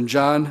is in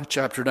John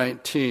chapter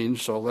 19,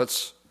 so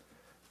let's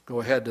go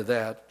ahead to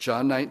that.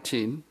 John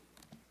 19,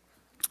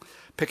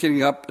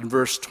 picking up in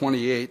verse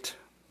 28.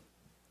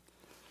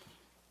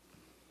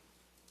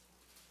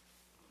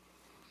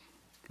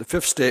 The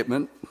fifth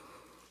statement.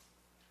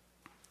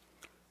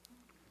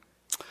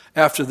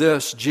 After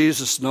this,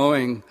 Jesus,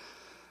 knowing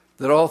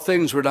that all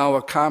things were now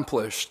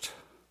accomplished,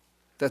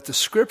 that the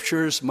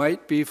scriptures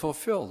might be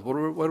fulfilled.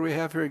 What do we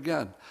have here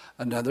again?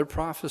 Another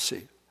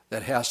prophecy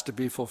that has to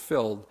be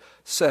fulfilled,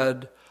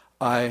 said,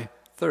 I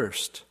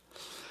thirst.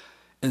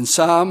 In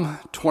Psalm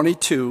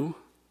 22,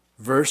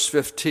 verse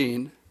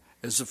 15,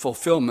 is the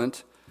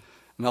fulfillment,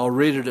 and I'll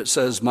read it. It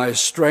says, my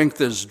strength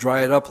is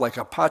dried up like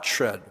a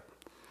potsherd,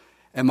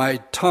 and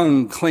my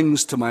tongue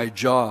clings to my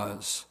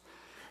jaws,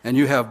 and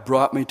you have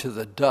brought me to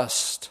the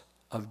dust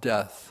of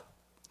death.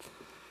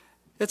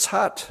 It's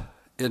hot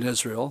in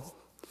Israel,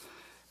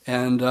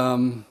 and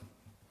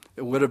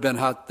it would have been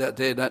hot that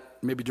day, not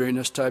maybe during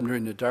this time,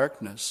 during the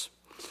darkness.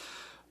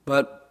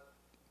 But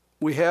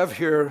we have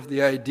here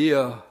the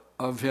idea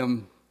of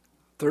him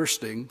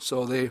thirsting.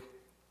 So they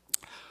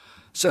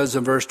says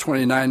in verse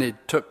 29, they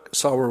took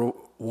sour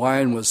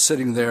wine, was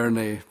sitting there, and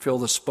they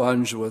filled a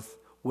sponge with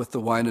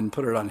the wine and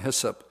put it on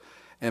hyssop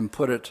and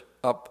put it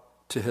up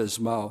to his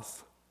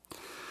mouth.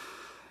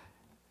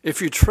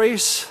 If you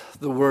trace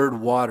the word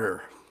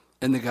water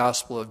in the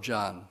Gospel of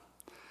John,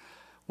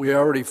 we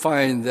already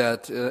find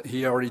that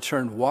he already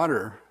turned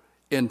water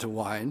into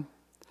wine.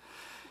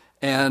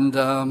 And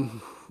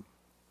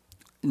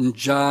in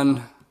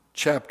John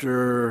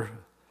chapter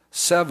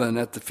 7,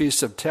 at the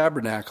Feast of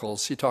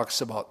Tabernacles, he talks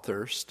about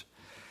thirst.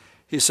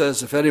 He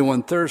says, if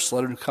anyone thirsts,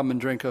 let him come and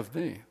drink of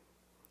me.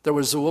 There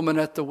was a woman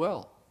at the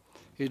well.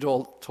 He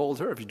told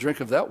her, if you drink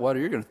of that water,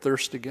 you're going to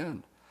thirst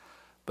again.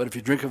 But if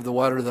you drink of the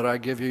water that I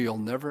give you, you'll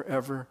never,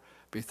 ever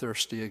be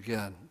thirsty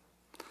again.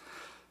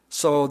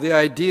 So the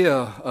idea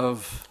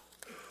of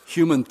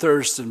human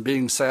thirst and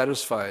being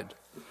satisfied.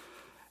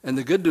 And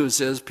the good news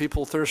is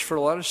people thirst for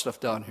a lot of stuff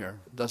down here.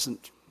 It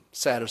doesn't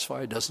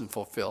satisfy, it doesn't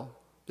fulfill.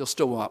 You'll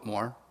still want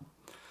more.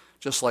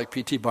 Just like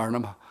P.T.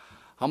 Barnum,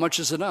 how much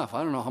is enough?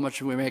 I don't know, how much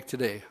did we make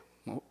today?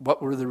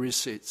 What were the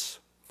receipts?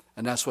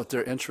 And that's what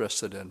they're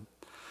interested in.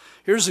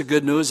 Here's the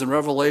good news in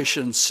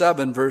Revelation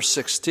 7, verse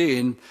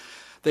 16.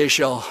 They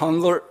shall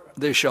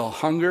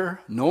hunger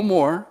no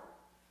more,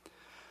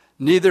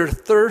 neither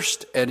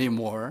thirst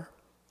anymore.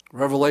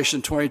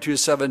 Revelation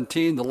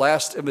 22:17, the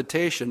last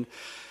invitation,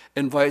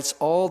 invites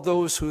all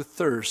those who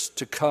thirst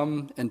to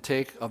come and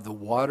take of the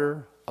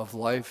water of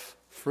life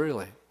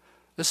freely.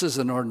 This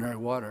isn't ordinary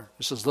water.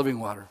 This is living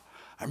water.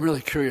 I'm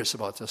really curious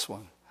about this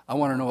one. I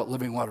want to know what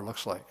living water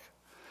looks like.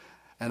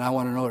 And I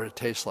want to know what it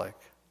tastes like.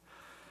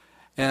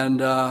 And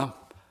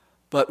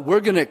but we're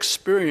going to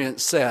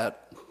experience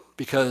that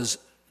because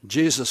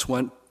Jesus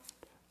went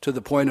to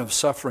the point of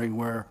suffering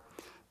where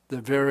the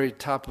very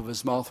top of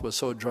his mouth was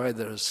so dry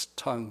that his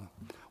tongue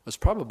was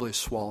probably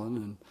swollen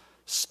and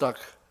stuck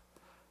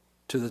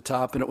to the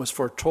top. And it was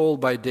foretold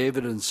by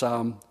David in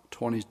Psalm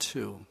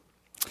 22.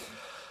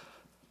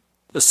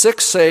 The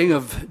sixth saying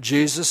of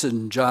Jesus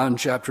in John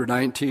chapter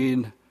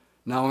 19,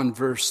 now in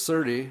verse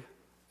 30,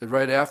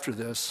 right after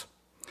this,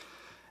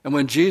 and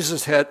when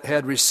Jesus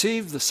had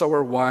received the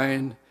sour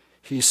wine,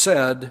 he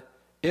said,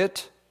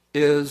 it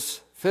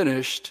is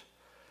finished,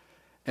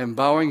 and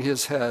bowing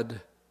his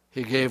head,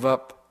 he gave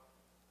up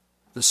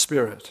the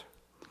spirit.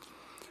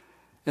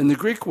 In the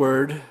Greek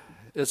word,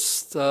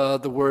 it's the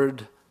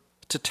word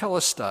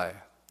tetelestai,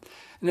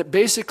 and it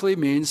basically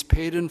means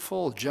paid in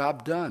full,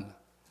 job done.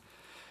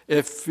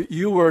 If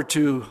you were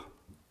to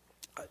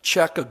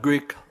check a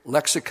Greek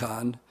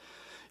lexicon,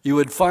 you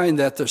would find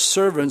that the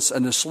servants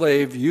and the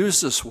slave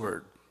use this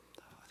word.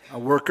 A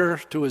worker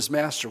to his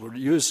master would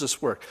use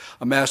this word.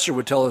 A master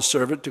would tell a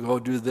servant to go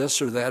do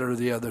this or that or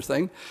the other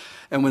thing.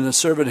 And when the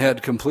servant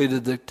had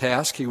completed the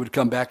task, he would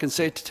come back and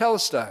say,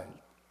 tetelestai,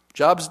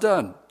 job's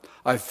done.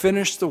 I've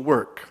finished the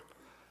work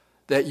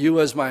that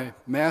you as my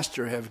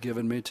master have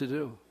given me to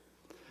do.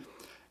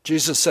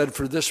 Jesus said,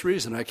 for this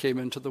reason I came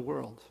into the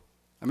world.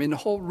 I mean, the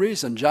whole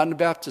reason, John the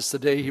Baptist, the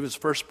day he was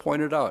first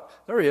pointed out,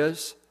 there he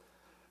is.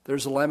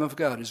 There's the Lamb of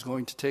God who's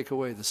going to take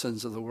away the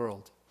sins of the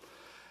world.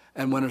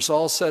 And when it's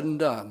all said and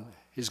done,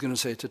 he's going to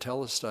say,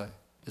 tetelestai,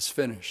 it's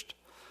finished.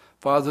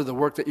 Father, the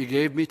work that you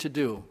gave me to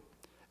do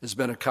has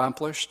been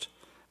accomplished,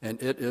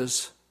 and it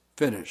is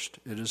finished.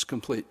 It is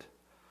complete.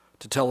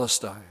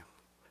 Tetelestai.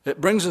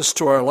 It brings us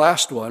to our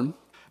last one,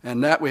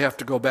 and that we have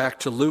to go back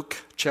to Luke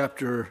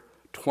chapter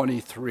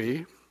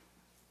 23,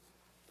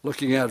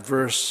 looking at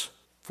verse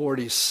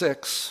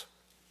 46.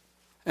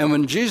 And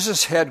when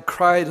Jesus had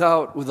cried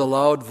out with a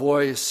loud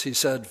voice, he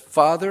said,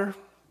 Father,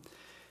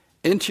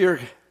 into your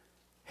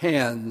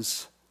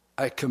hands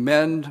I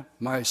commend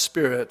my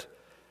spirit.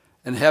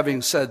 And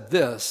having said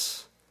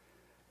this,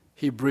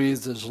 he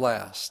breathed his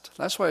last.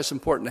 That's why it's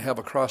important to have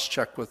a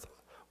cross-check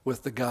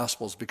with the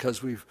Gospels,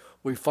 because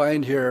we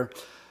find here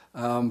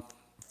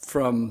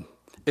from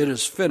it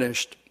is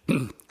finished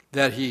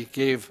that he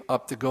gave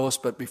up the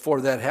ghost. But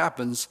before that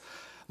happens,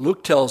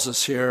 Luke tells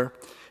us here,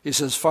 he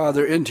says,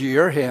 Father, into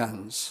your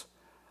hands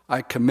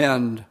I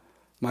commend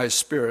my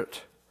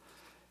spirit.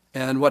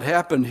 And what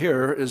happened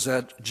here is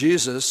that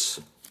Jesus,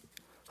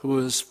 who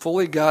is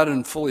fully God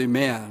and fully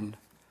man,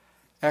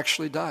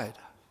 actually died.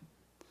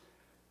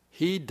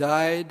 He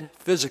died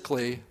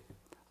physically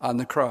on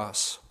the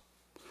cross.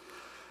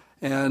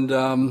 And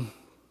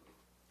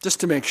just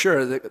to make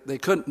sure, they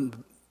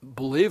couldn't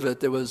believe it.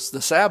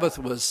 The Sabbath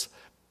was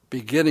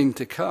beginning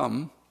to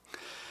come.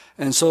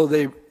 And so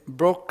they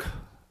broke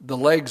the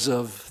legs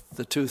of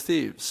the two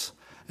thieves.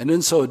 And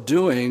in so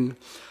doing,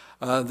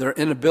 their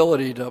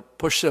inability to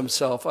push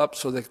themselves up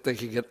so that they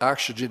could get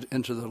oxygen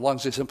into their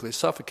lungs, they simply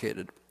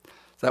suffocated.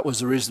 That was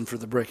the reason for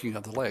the breaking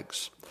of the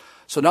legs.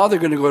 So now they're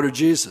going to go to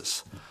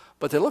Jesus.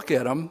 But they look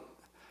at him,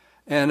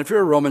 and if you're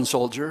a Roman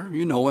soldier,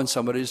 you know when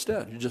somebody's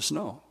dead. You just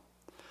know.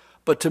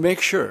 But to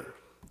make sure,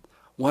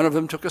 one of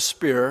them took a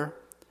spear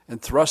and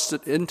thrust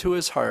it into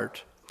his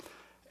heart,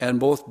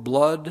 and both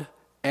blood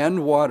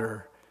and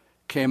water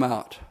came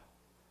out.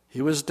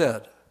 He was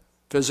dead,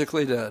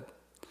 physically dead.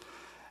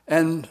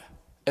 And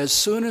as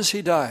soon as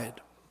he died,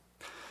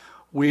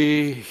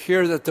 we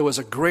hear that there was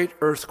a great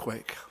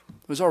earthquake.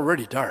 It was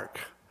already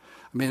dark.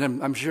 I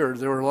mean, I'm sure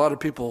there were a lot of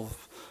people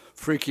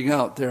freaking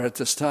out there at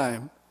this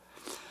time.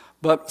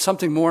 But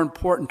something more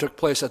important took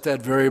place at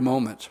that very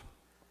moment.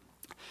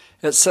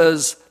 It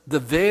says,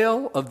 the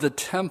veil of the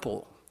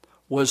temple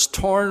was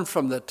torn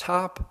from the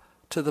top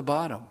to the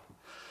bottom.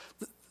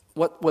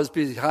 What was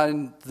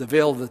behind the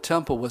veil of the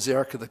temple was the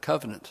Ark of the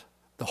Covenant,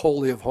 the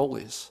Holy of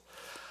Holies.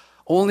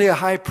 Only a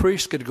high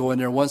priest could go in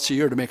there once a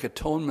year to make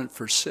atonement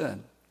for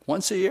sin.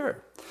 Once a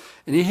year.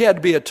 And he had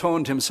to be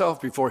atoned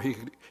himself before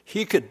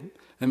he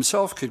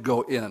could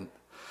go in.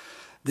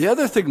 The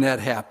other thing that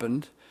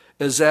happened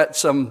is that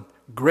some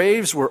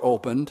graves were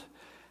opened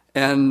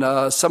and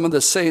some of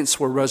the saints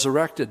were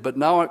resurrected. But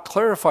now it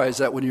clarifies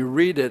that when you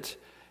read it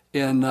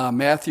in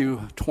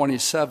Matthew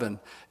 27,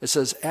 it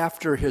says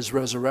after his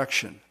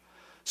resurrection.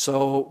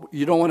 So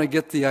you don't want to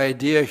get the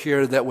idea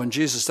here that when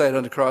Jesus died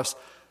on the cross,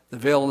 the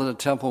veil in the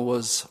temple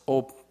was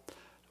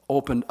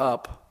opened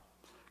up.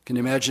 Can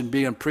you imagine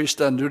being a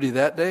priest on duty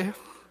that day?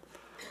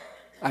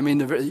 I mean,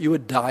 you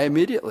would die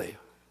immediately.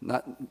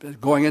 You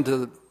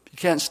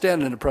can't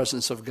stand in the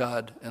presence of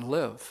God and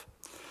live.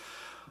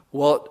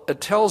 Well, it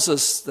tells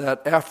us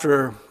that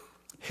after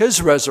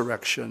his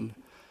resurrection,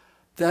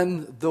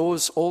 then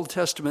those Old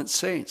Testament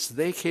saints,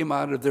 they came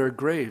out of their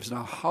graves.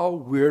 Now, how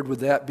weird would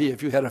that be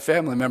if you had a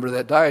family member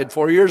that died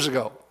 4 years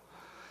ago?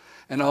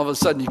 And all of a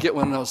sudden you get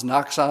one of those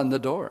knocks on the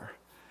door.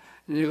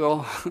 And you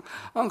go,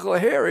 Uncle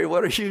Harry,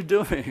 what are you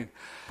doing?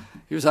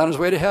 He was on his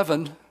way to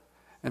heaven,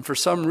 and for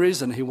some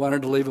reason he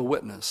wanted to leave a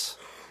witness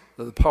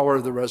of the power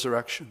of the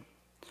resurrection.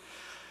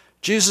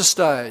 Jesus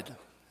died,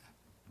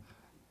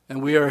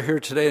 and we are here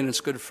today, and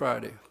it's Good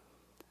Friday.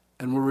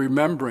 And we're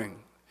remembering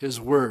his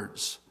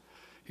words.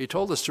 He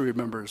told us to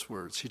remember his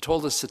words. He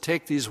told us to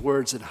take these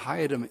words and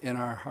hide them in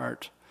our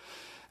heart.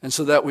 And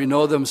so that we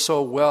know them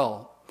so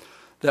well,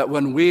 that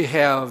when we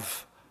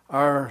have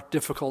our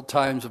difficult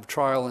times of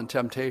trial and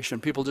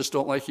temptation, people just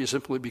don't like you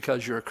simply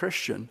because you're a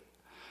Christian.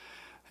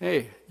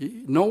 Hey,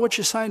 you know what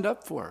you signed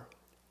up for.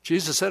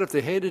 Jesus said if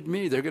they hated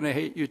me, they're going to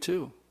hate you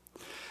too.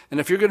 And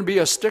if you're going to be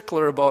a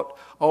stickler about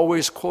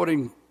always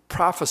quoting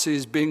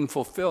prophecies being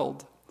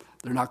fulfilled,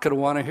 they're not going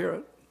to want to hear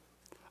it.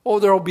 Oh,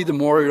 there will be the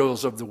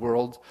Morials of the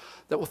world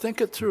that will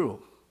think it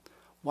through.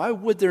 Why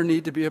would there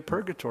need to be a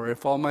purgatory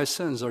if all my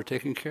sins are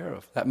taken care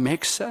of? That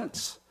makes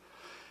sense.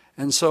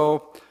 And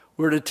so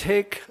we're to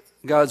take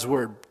God's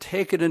word,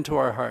 take it into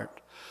our heart,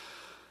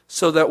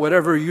 so that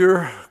whatever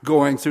you're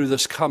going through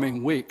this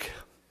coming week,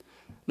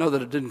 know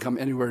that it didn't come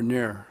anywhere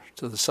near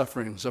to the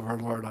sufferings of our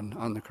Lord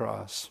on the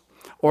cross,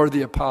 or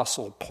the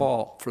Apostle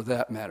Paul, for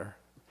that matter.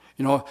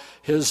 You know,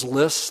 his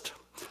list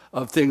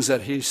of things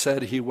that he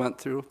said he went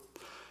through.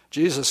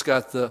 Jesus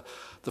got the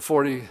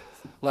 40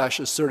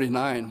 lashes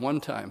 39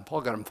 one time.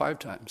 Paul got them 5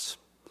 times.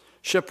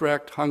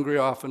 Shipwrecked, hungry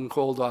often,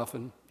 cold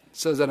often.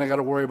 Says that I got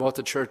to worry about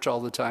the church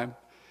all the time.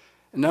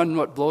 And then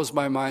what blows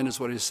my mind is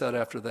what he said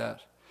after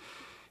that.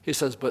 He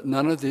says, but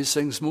none of these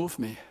things move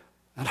me.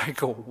 And I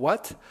go,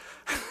 what?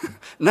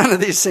 None of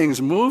these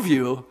things move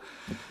you?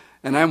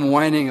 And I'm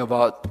whining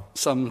about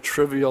some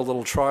trivial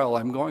little trial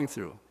I'm going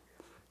through.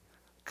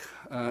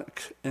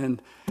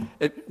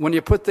 When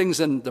you put things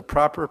in the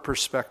proper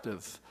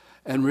perspective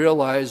and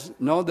realize,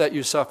 know that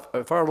you suffer.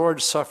 If our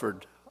Lord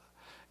suffered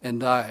and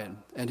died,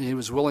 and he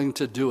was willing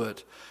to do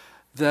it,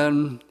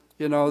 then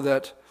you know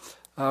that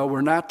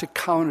we're not to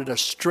count it a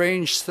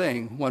strange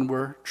thing when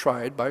we're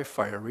tried by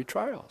fiery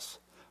trials.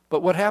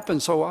 But what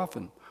happens so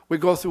often? We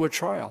go through a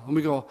trial and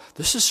we go,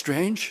 this is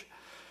strange.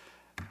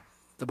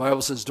 The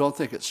Bible says, don't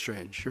think it's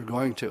strange. You're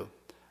going to.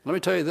 Let me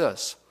tell you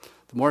this.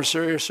 The more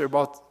serious you're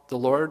about the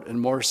Lord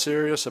and more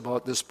serious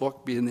about this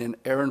book being the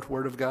inerrant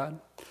Word of God,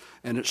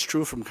 and it's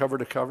true from cover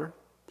to cover.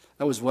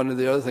 That was one of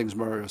the other things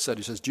Mario said.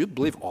 He says, do you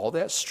believe all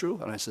that's true?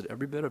 And I said,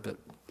 every bit of it.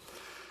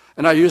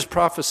 And I used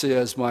prophecy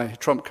as my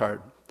trump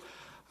card.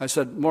 I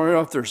said,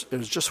 Mario, if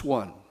there's just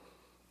one,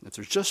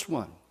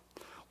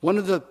 One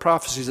of the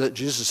prophecies that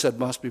Jesus said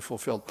must be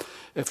fulfilled.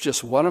 If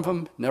just one of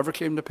them never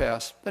came to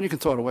pass, then you can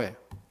throw it away.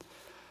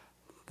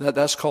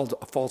 That's called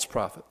a false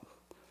prophet.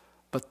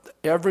 But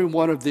every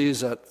one of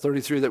these at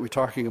 33 that we're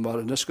talking about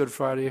in this Good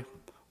Friday,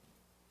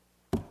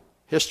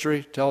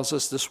 history tells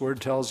us, this word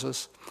tells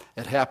us,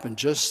 it happened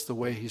just the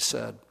way he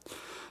said.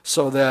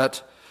 So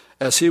that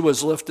as he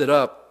was lifted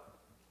up,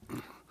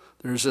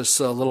 there's this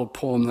little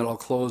poem that I'll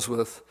close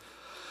with.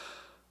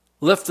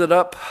 Lifted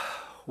up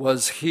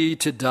was he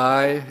to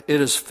die, it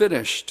is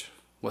finished,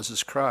 was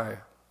his cry.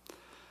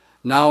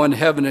 Now in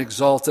heaven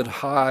exalted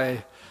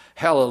high,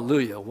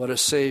 hallelujah, what a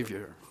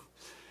Savior.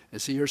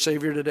 Is he your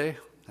Savior today?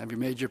 Have you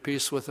made your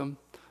peace with him?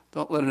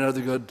 Don't let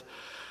another Good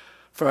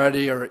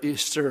Friday or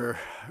Easter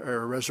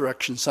or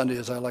Resurrection Sunday,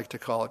 as I like to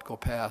call it, go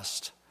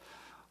past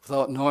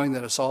without knowing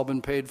that it's all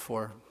been paid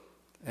for.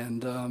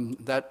 And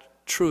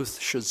that truth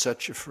should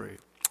set you free.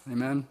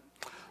 Amen?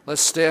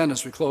 Let's stand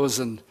as we close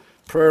in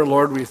prayer.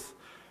 Lord, we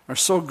are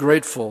so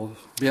grateful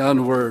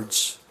beyond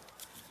words.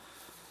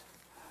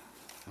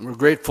 And we're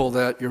grateful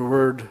that your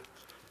word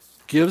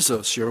gives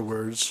us your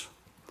words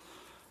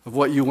of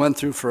what you went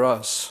through for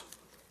us.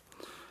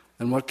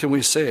 And what can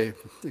we say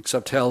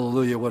except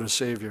hallelujah, what a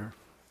Savior.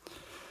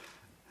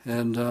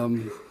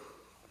 And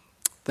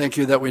thank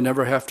you that we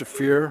never have to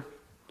fear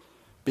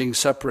being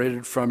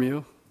separated from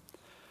you.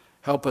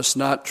 Help us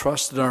not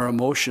trust in our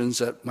emotions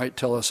that might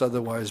tell us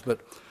otherwise,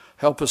 but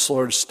help us,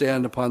 Lord,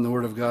 stand upon the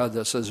word of God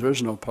that says there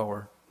is no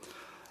power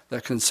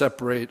that can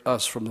separate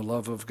us from the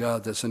love of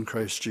God that's in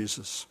Christ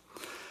Jesus.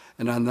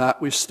 And on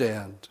that we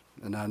stand,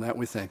 and on that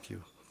we thank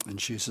you. In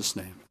Jesus'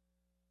 name.